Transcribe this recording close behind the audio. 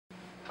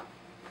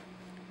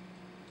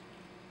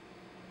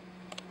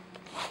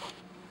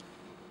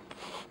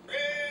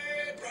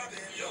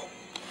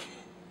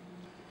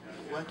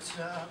What's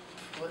up?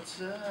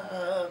 What's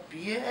up?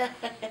 Yeah.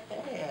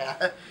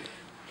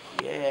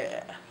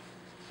 Yeah.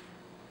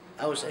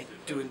 I was like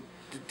doing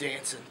the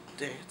dancing.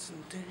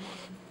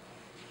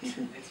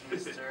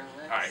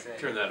 Alright,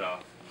 turn that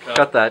off.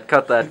 Cut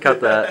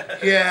that.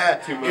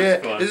 Yeah. Too much yeah.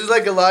 fun. This is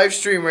like a live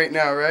stream right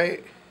now,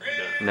 right?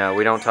 No,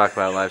 we don't talk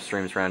about live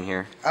streams around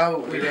here. Oh,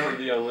 we Ready for don't.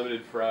 the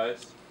unlimited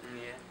fries?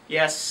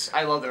 Yes,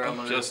 I love their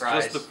unlimited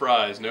fries. Just the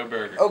fries, no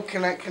burger. Oh,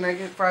 can I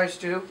get fries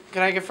too?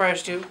 Can I get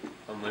fries too?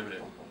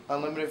 Unlimited.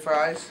 Unlimited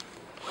fries.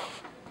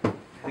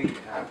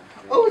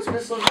 Oh, it's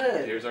Miss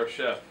Levin. Here's our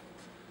chef.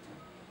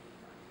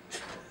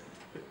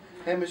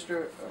 Hey,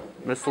 Mr.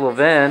 Mr.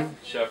 Levin.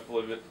 Chef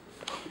Livin.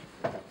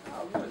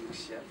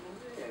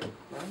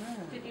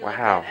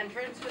 Wow.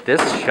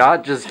 This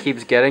shot just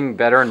keeps getting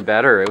better and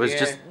better. It was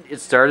just, it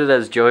started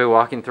as Joey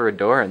walking through a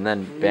door and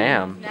then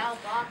bam.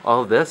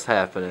 All this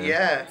happening.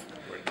 Yeah.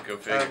 Go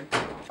figure.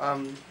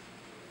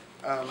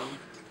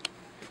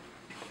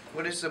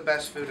 What is the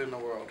best food in the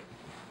world?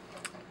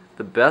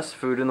 The best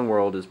food in the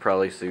world is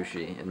probably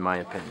sushi, in my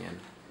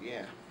opinion.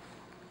 Yeah.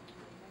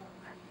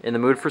 In the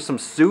mood for some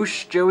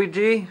sush, Joey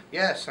G?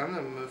 Yes, I'm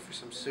in the mood for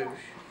some sushi.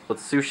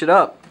 Let's sush it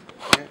up.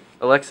 Yeah.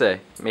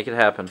 Alexei, make it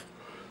happen.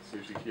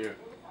 Sushi cute.